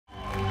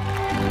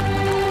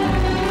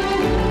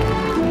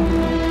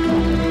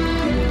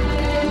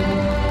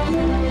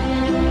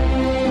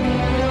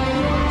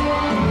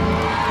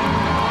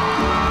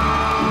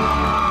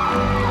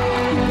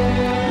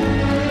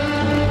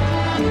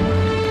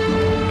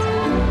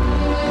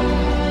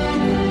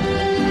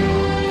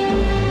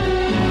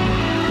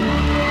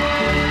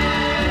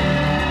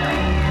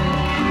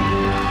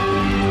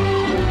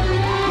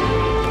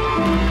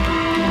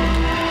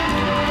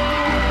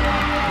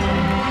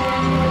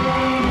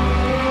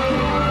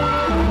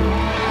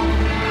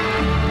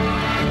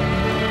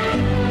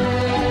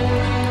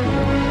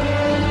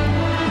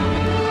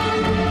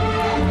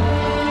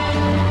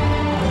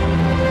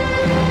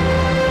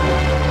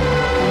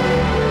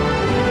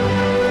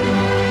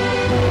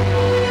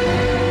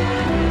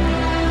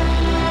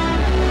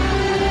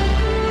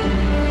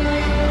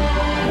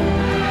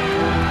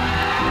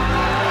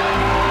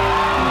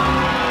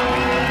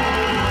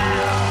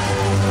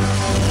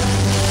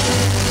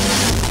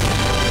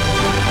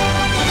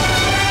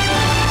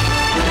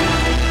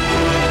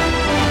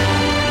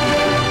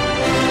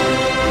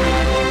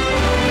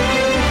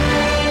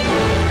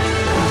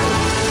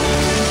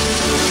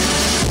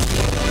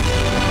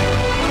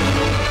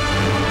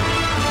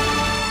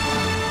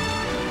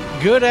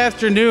Good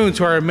afternoon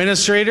to our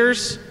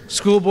administrators,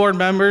 school board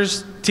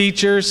members,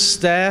 teachers,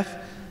 staff,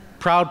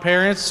 proud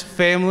parents,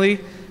 family,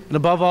 and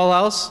above all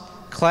else,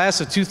 class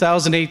of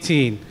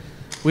 2018.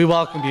 We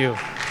welcome you.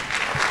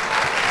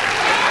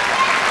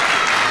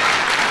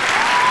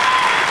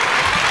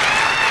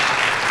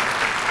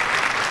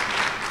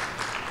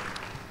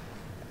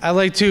 I'd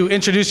like to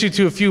introduce you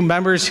to a few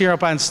members here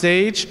up on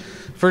stage.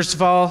 First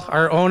of all,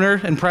 our owner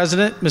and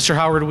president, Mr.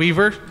 Howard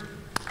Weaver.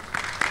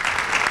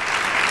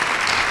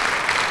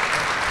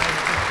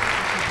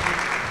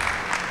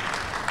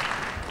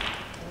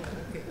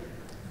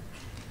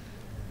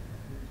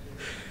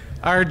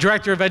 Our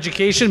Director of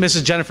Education,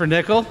 Mrs. Jennifer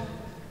Nickel.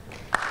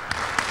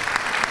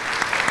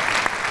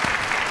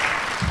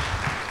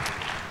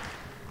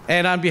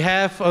 And on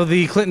behalf of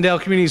the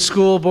Clintondale Community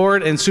School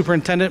Board and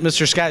Superintendent,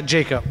 Mr. Scott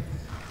Jacob.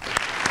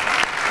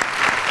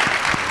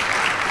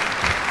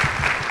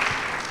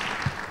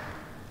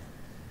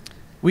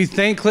 We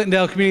thank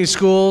Clintondale Community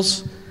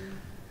Schools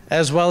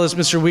as well as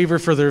Mr. Weaver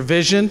for their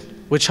vision,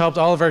 which helped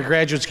all of our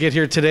graduates get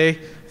here today.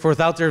 For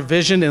without their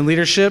vision and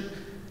leadership,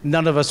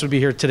 none of us would be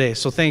here today,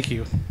 so thank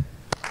you.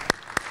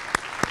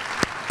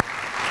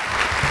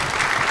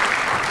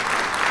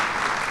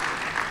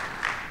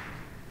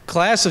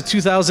 Class of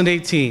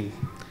 2018,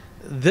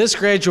 this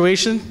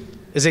graduation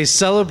is a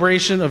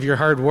celebration of your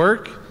hard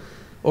work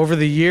over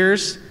the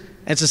years,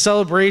 and it's a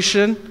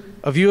celebration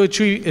of you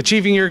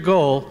achieving your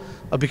goal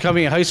of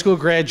becoming a high school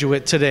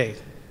graduate today.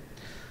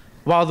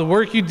 While the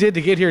work you did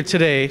to get here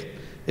today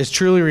is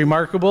truly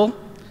remarkable,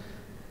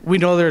 we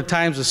know there are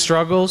times of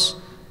struggles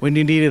when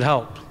you needed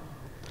help.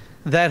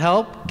 That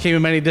help came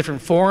in many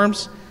different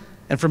forms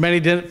and from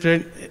many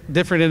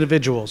different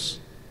individuals.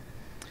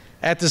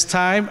 At this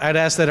time, I'd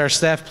ask that our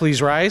staff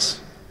please rise.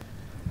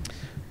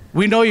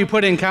 We know you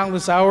put in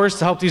countless hours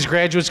to help these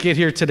graduates get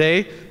here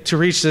today to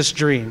reach this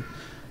dream.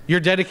 Your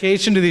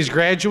dedication to these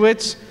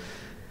graduates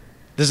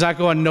does not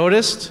go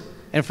unnoticed,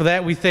 and for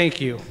that we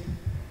thank you.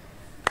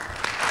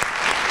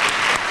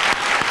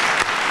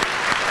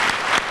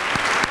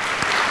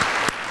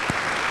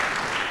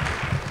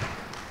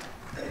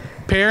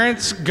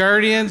 Parents,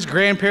 guardians,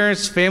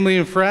 grandparents, family,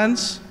 and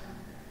friends,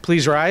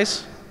 please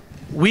rise.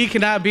 We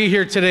cannot be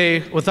here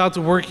today without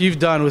the work you've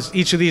done with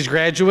each of these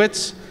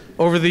graduates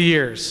over the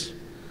years.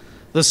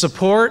 The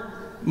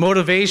support,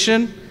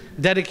 motivation,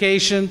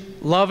 dedication,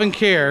 love, and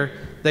care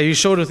that you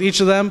showed with each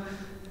of them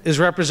is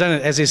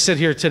represented as they sit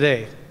here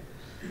today.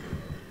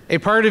 A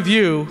part of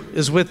you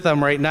is with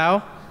them right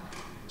now,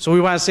 so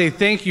we want to say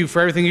thank you for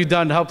everything you've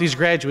done to help these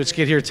graduates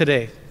get here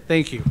today.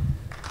 Thank you.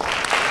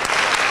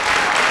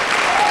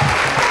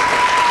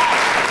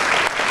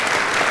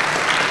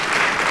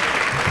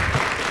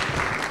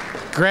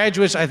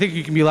 Graduates, I think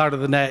you can be louder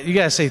than that. You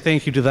gotta say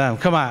thank you to them.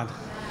 Come on.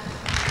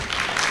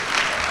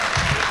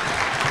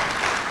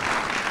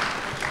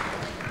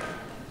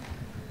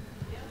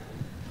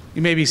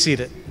 You may be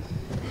seated.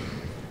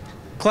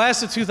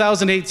 Class of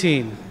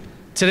 2018.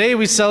 Today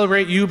we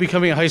celebrate you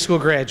becoming a high school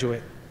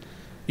graduate.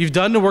 You've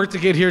done the work to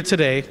get here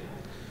today.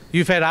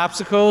 You've had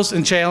obstacles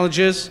and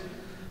challenges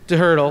to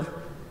hurdle,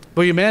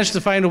 but you managed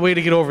to find a way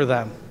to get over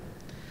them.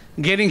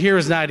 Getting here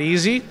is not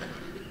easy,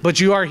 but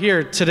you are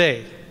here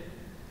today.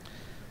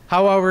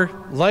 However,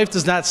 life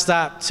does not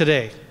stop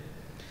today.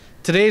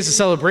 Today is a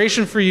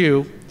celebration for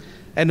you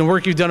and the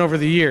work you've done over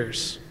the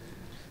years.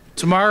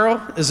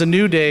 Tomorrow is a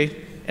new day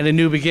and a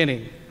new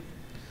beginning.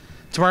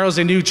 Tomorrow is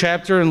a new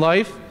chapter in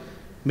life.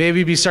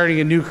 Maybe be starting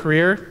a new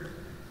career,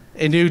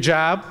 a new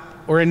job,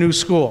 or a new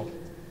school.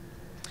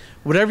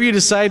 Whatever you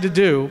decide to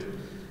do,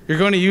 you're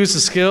going to use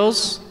the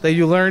skills that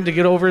you learned to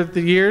get over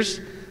the years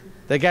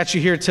that got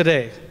you here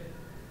today.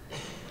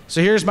 So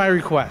here's my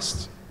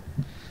request.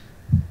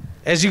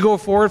 As you go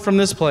forward from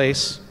this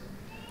place,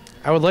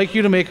 I would like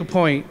you to make a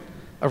point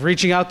of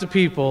reaching out to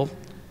people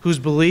whose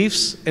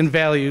beliefs and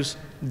values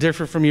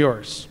differ from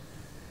yours.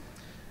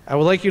 I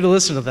would like you to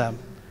listen to them,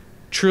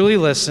 truly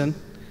listen,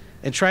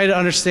 and try to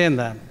understand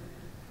them,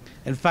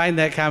 and find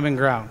that common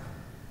ground.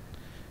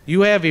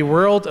 You have a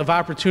world of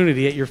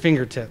opportunity at your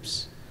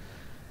fingertips.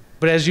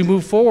 But as you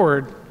move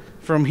forward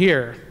from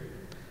here,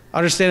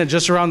 understand that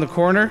just around the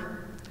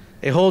corner,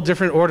 a whole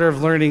different order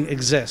of learning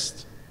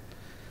exists,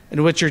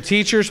 in which your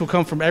teachers will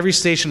come from every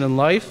station in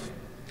life,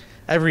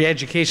 every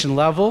education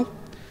level,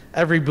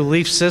 every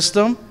belief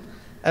system,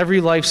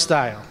 every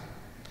lifestyle.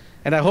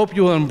 And I hope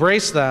you will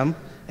embrace them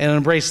and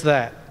embrace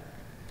that.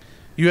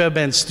 You have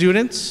been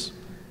students,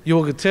 you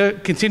will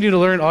continue to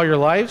learn all your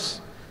lives,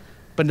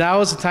 but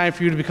now is the time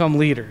for you to become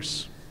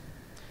leaders.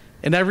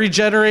 In every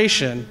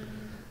generation,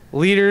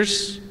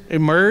 leaders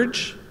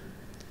emerge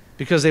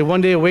because they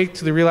one day awake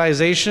to the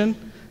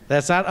realization that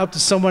it's not up to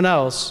someone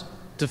else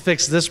to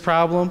fix this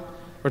problem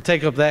or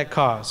take up that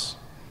cause.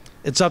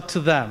 It's up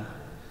to them.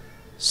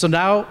 So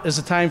now is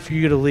the time for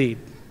you to lead.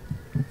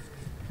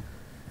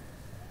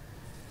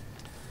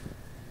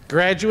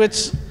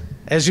 Graduates,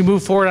 as you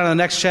move forward on the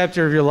next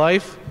chapter of your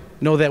life,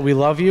 know that we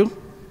love you,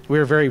 we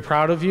are very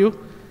proud of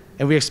you,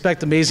 and we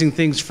expect amazing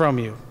things from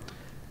you.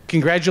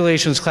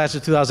 Congratulations, class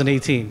of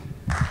 2018.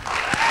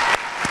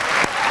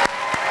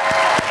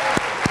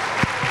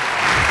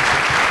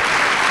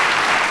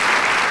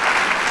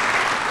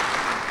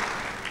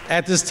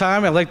 At this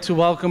time, I'd like to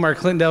welcome our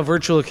Clintondale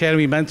Virtual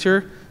Academy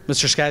mentor,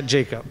 Mr. Scott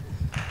Jacob.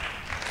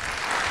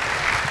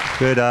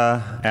 Good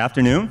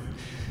afternoon.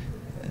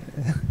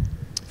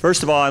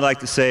 First of all, I'd like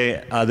to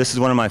say this is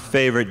one of my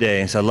favorite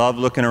days. I love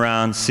looking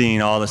around,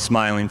 seeing all the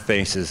smiling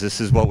faces.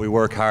 This is what we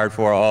work hard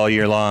for all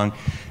year long,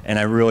 and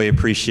I really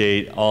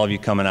appreciate all of you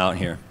coming out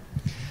here.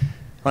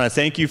 I want to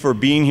thank you for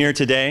being here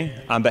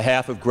today. On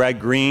behalf of Greg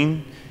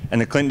Green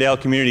and the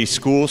Clintondale Community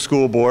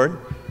School Board,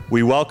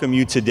 we welcome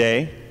you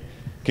today.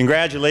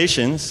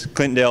 Congratulations,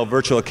 Clintondale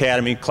Virtual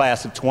Academy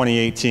Class of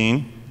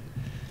 2018.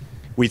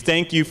 We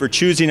thank you for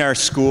choosing our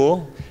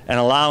school and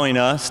allowing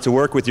us to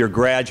work with your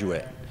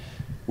graduate.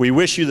 We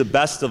wish you the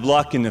best of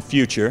luck in the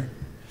future.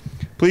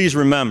 Please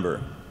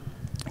remember,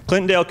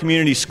 Clintondale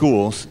Community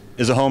Schools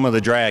is a home of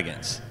the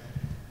dragons.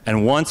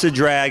 And once a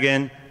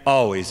dragon,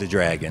 always a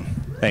dragon.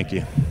 Thank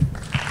you.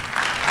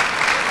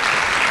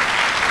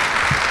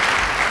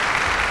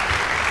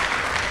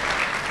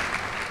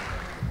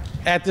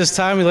 At this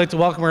time, we'd like to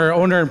welcome our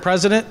owner and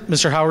president,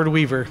 Mr. Howard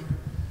Weaver.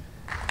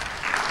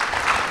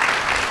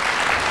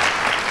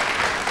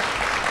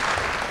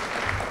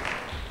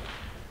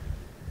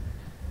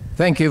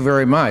 Thank you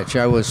very much.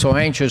 I was so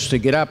anxious to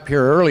get up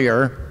here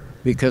earlier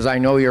because I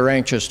know you're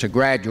anxious to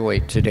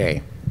graduate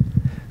today.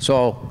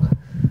 So,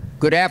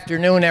 good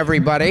afternoon,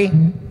 everybody.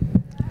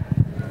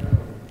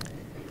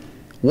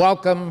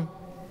 Welcome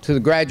to the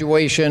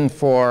graduation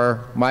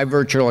for my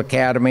virtual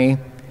academy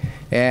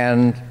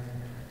and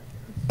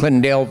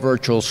Clintondale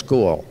Virtual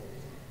School.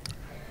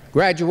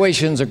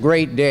 Graduation's a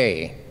great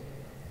day.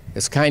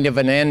 It's kind of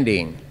an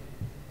ending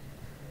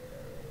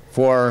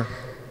for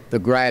the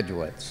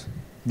graduates.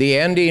 The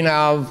ending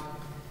of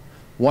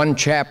one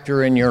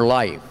chapter in your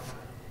life.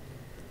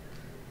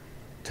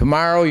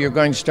 Tomorrow you're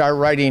going to start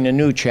writing a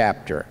new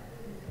chapter.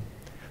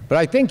 But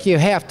I think you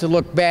have to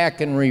look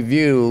back and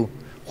review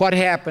what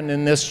happened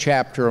in this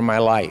chapter of my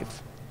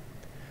life.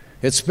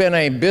 It's been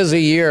a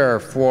busy year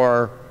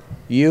for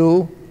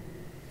you,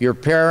 your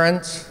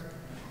parents,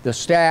 the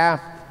staff,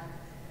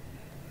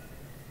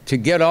 to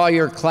get all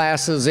your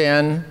classes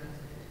in,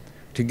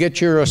 to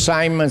get your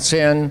assignments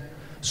in,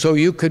 so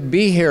you could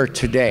be here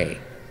today.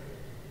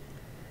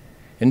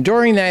 And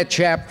during that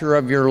chapter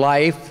of your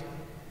life,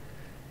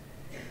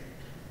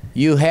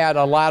 you had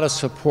a lot of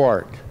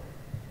support.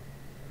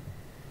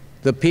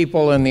 The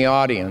people in the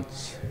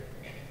audience,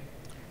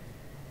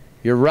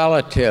 your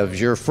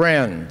relatives, your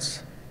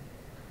friends,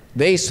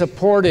 they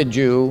supported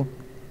you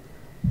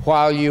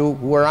while you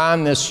were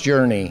on this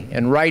journey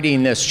and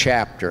writing this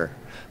chapter.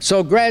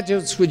 So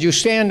graduates, would you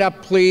stand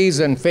up,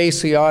 please, and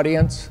face the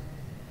audience?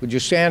 Would you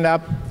stand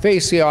up,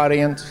 face the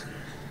audience?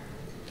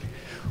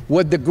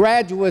 Would the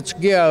graduates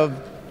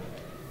give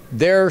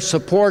their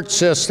support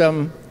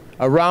system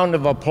a round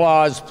of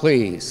applause,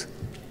 please?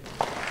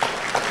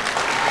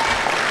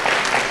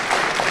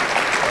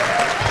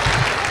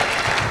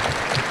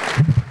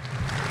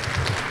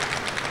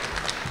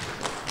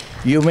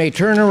 You may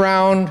turn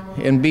around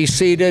and be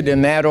seated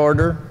in that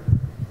order.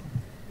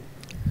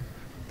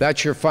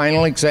 That's your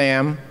final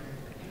exam.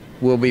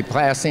 We'll be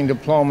passing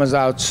diplomas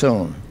out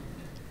soon.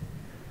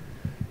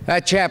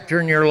 That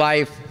chapter in your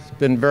life has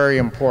been very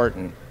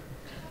important.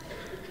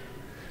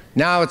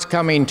 Now it's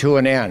coming to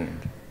an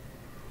end.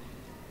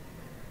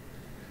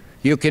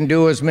 You can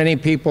do as many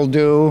people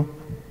do.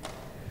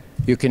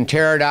 You can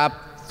tear it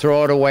up,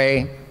 throw it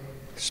away,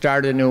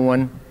 start a new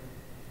one.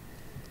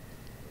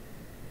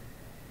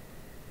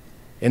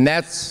 And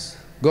that's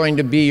going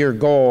to be your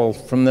goal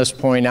from this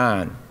point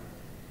on.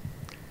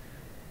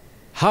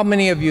 How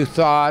many of you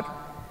thought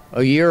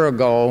a year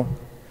ago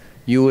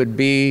you would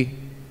be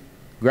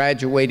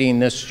graduating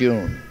this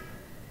June?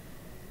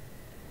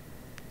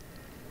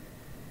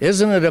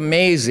 Isn't it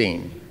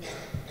amazing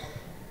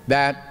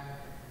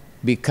that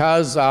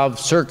because of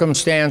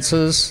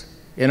circumstances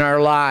in our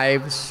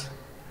lives,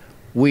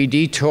 we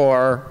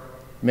detour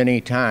many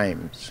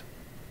times?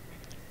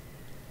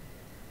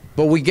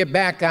 But we get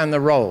back on the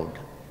road.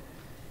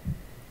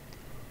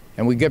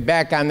 And we get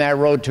back on that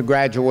road to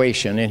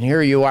graduation, and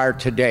here you are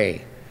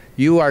today.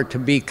 You are to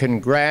be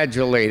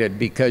congratulated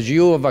because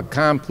you have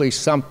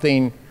accomplished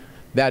something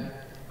that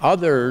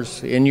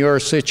others in your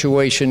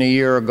situation a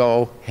year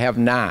ago have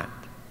not.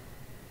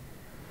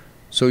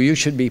 So you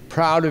should be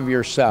proud of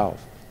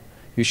yourself.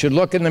 You should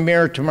look in the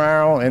mirror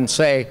tomorrow and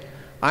say,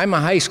 I'm a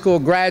high school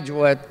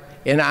graduate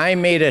and I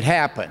made it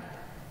happen.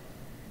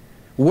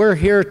 We're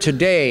here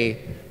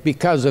today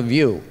because of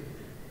you.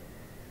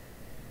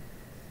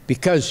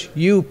 Because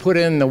you put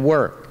in the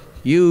work.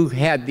 You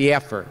had the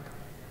effort.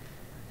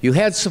 You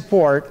had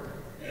support.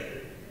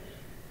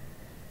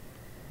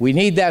 We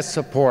need that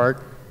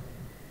support.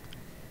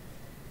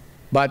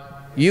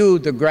 But you,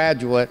 the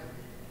graduate,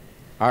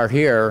 are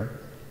here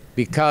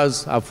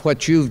because of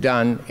what you've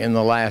done in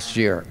the last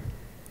year.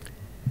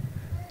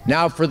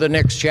 Now for the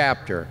next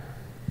chapter.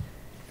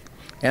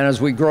 And as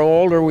we grow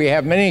older, we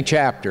have many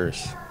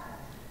chapters.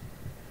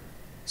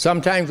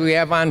 Sometimes we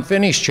have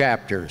unfinished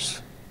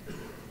chapters.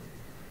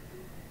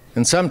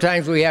 And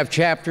sometimes we have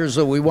chapters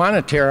that we want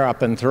to tear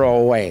up and throw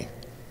away.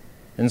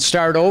 and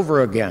start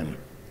over again.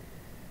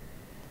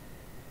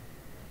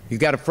 You've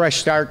got a fresh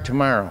start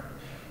tomorrow.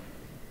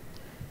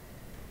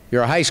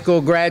 You're a high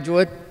school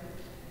graduate.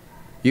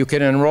 You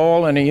can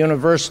enroll in a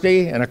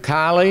university, in a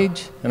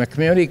college, in a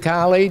community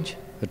college,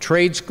 a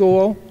trade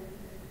school,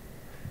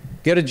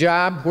 get a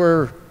job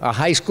where a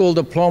high school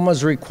diploma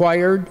is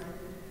required.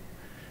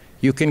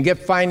 You can get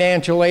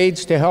financial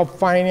aids to help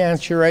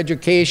finance your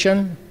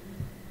education.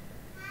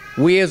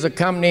 We as a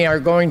company are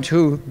going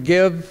to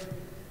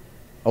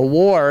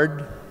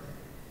award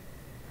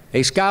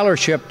a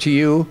scholarship to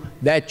you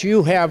that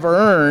you have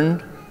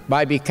earned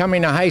by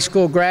becoming a high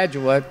school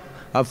graduate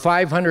of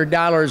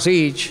 $500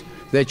 each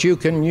that you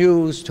can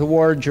use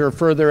towards your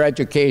further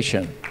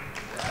education.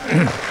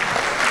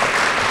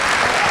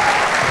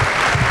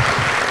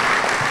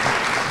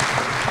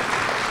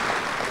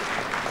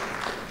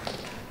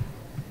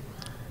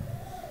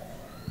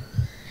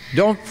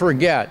 Don't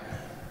forget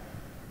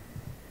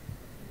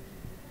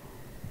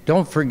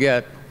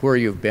where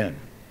you've been.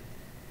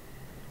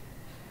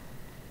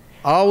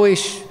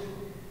 Always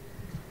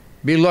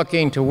be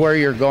looking to where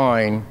you're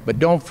going, but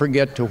don't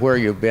forget to where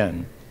you've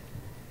been.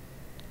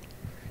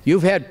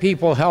 You've had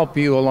people help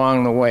you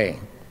along the way,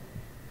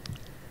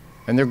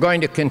 and they're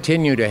going to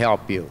continue to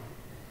help you.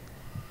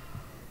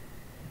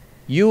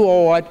 You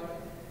owe it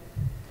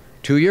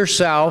to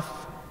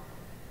yourself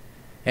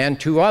and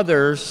to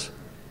others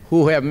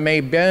who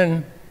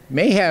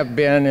may have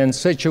been in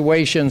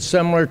situations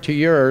similar to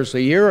yours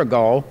a year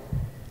ago,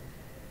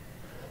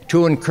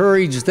 to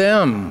encourage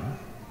them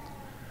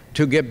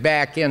to get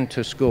back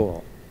into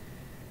school.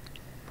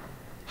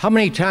 How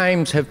many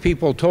times have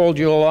people told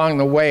you along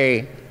the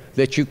way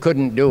that you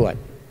couldn't do it?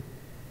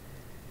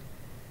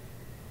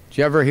 Did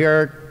you ever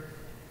hear it?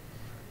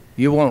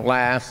 You won't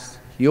last.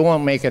 You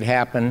won't make it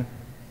happen.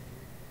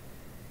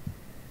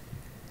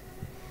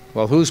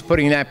 Well, who's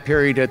putting that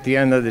period at the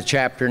end of the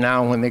chapter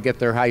now when they get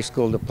their high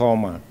school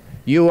diploma?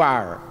 You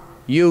are.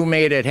 You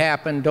made it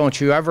happen. Don't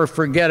you ever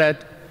forget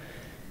it.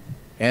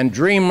 And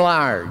dream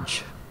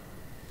large.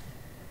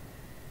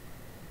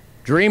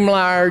 Dream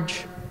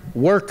large,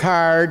 work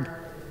hard,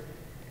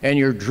 and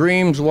your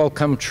dreams will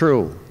come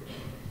true.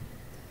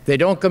 If they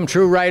don't come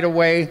true right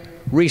away,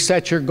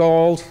 reset your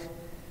goals,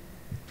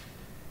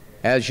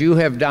 as you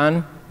have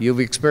done, you've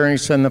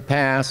experienced in the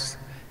past,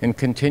 and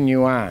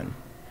continue on.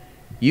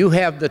 You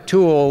have the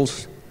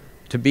tools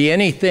to be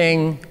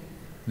anything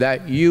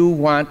that you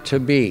want to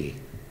be.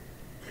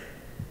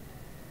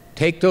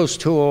 Take those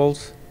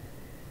tools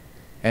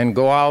and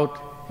go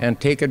out and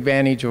take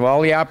advantage of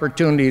all the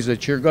opportunities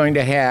that you're going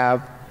to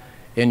have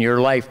in your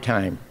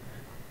lifetime.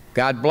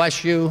 God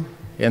bless you,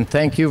 and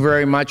thank you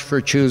very much for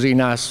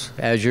choosing us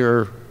as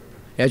your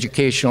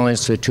educational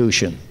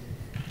institution.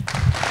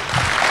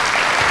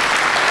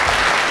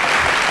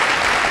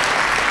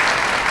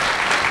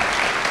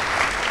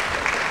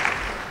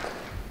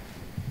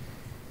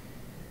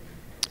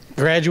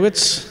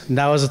 Graduates,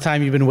 now is the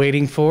time you've been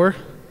waiting for.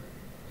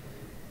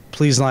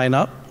 Please line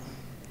up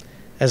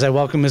as I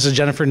welcome Mrs.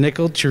 Jennifer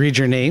Nickel to read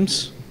your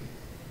names.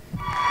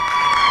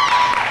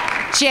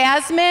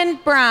 Jasmine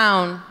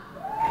Brown.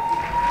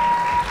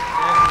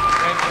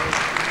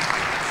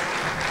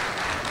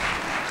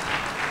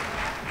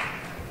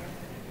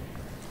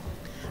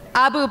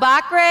 Abu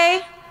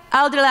Bakr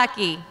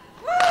Aldalaki.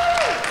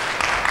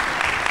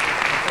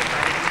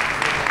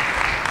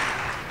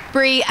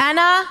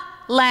 Brianna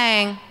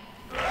Lang.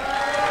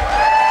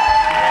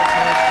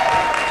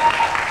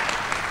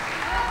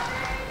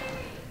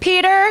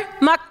 Peter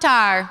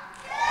Mukhtar.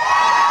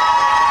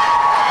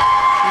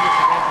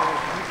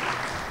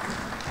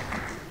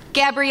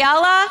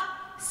 Gabriela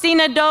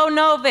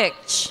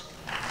Sinadonovich.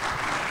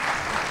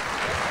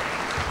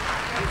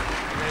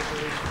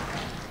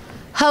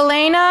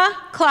 Helena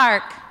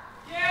Clark.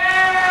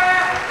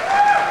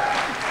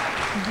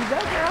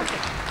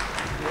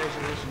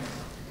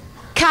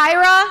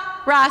 Kyra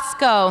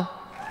Roscoe.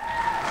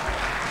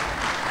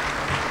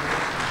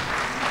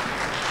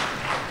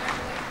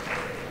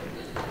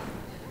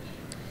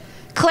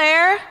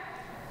 Claire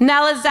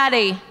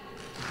Nalizetti.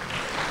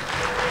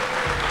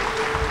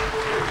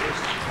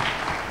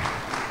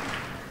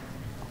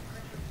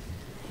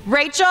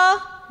 Rachel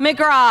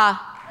McGraw.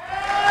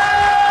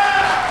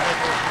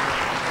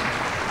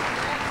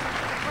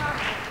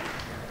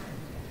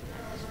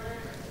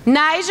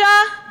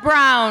 Nija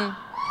Brown.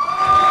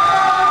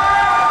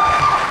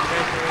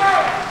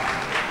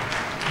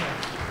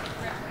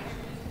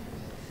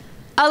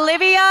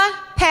 Olivia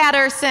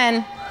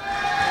Patterson.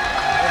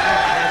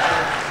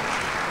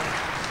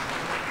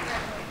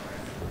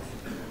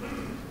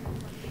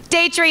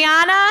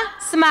 Datriana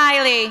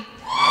Smiley.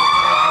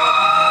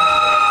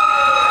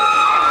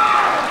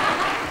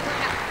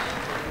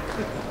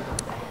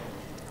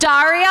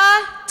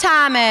 Daria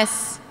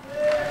Thomas.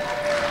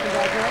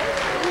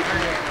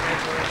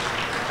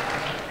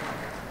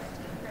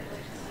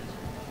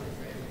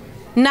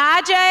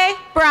 Najee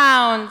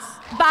Bonds.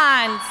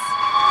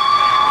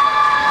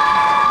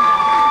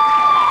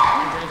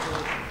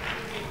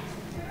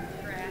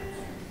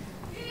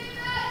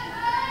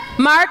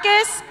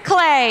 Marcus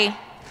Clay.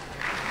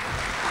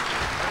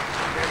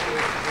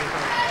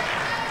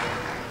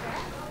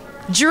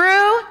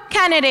 Drew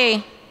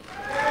Kennedy.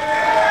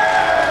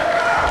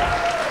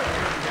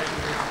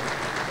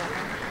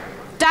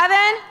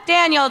 Devin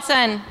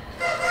Danielson.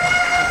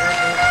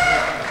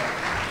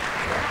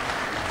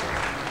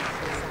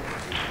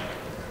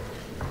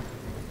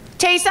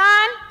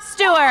 Tayson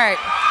Stewart.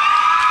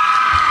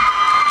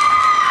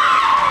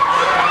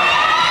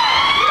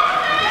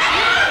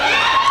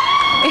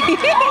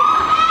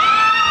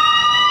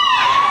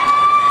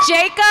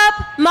 Jacob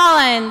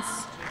Mullins.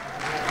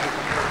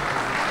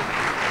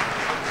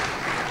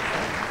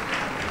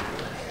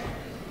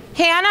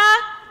 Hannah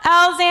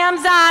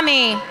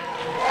El-Zamzami.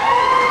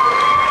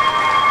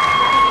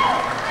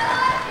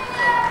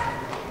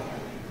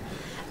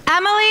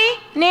 Emily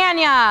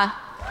Nanya.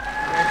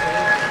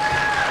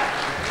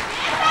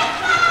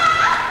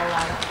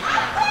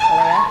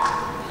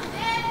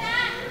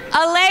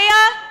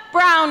 Alea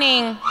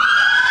Browning.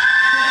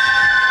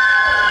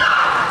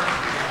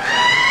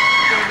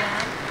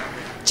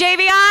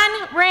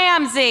 Javion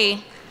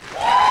Ramsey.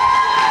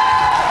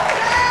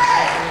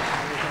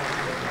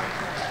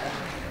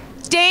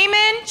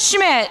 Damon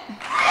Schmidt.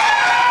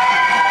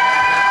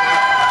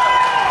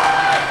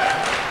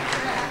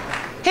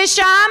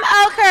 Hisham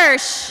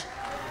El-Kirsch.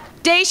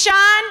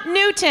 Deshaun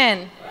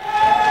Newton.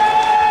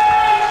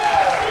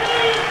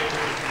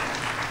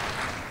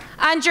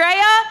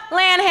 Andrea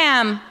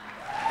Lanham.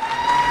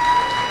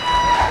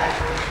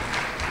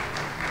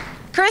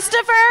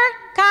 Christopher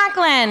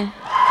Conklin.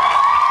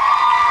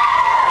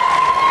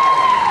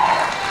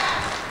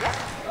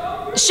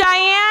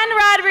 Cheyenne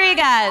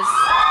Rodriguez.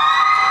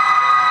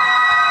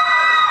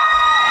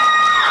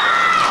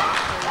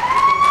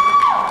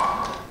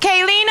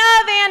 Kaylina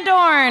Van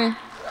Dorn.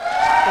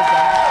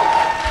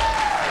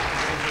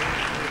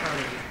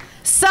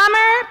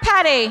 Summer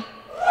Petty.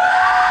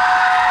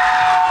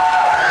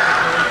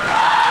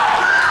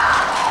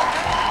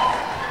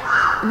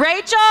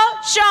 Rachel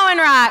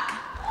Schoenrock.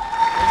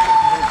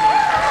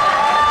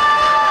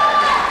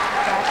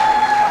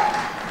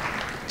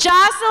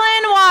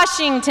 Jocelyn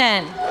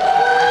Washington.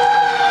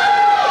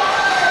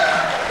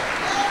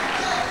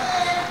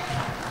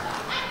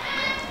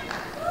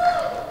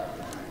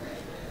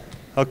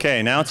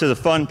 Okay, now to the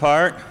fun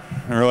part.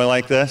 I really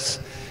like this.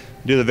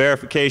 Do the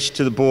verification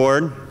to the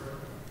board.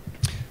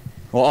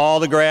 Will all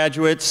the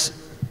graduates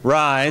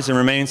rise and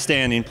remain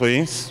standing,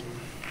 please?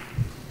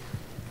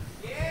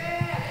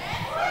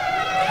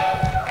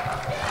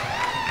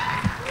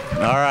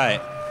 All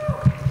right.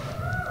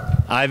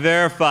 I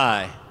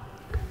verify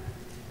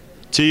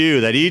to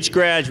you that each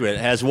graduate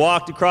has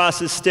walked across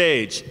this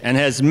stage and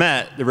has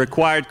met the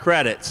required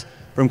credits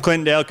from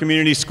Clintondale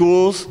Community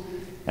Schools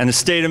and the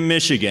state of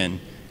Michigan,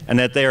 and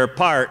that they are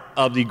part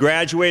of the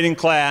graduating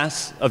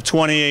class of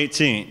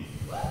 2018.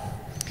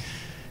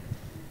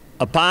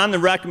 Upon the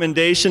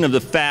recommendation of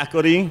the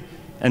faculty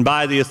and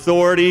by the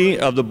authority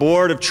of the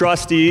Board of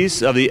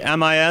Trustees of the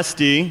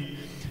MISD,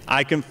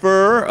 I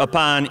confer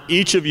upon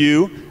each of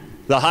you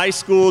the high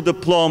school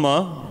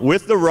diploma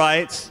with the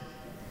rights,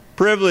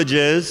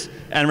 privileges,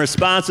 and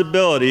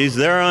responsibilities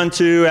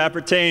thereunto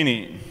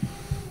appertaining.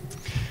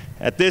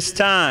 At this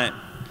time,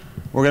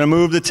 we're going to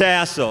move the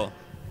tassel.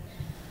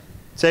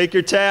 Take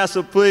your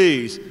tassel,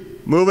 please.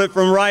 Move it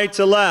from right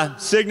to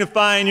left,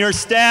 signifying your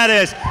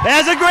status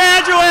as a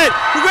graduate.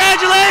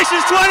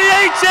 Congratulations,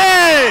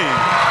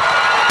 2018!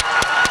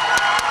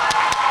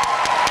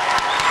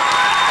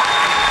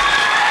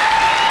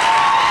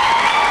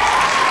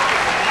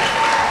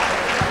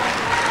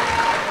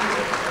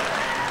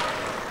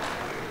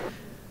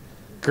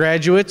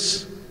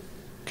 Graduates,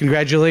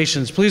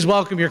 congratulations. Please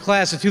welcome your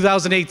class of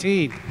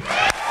 2018.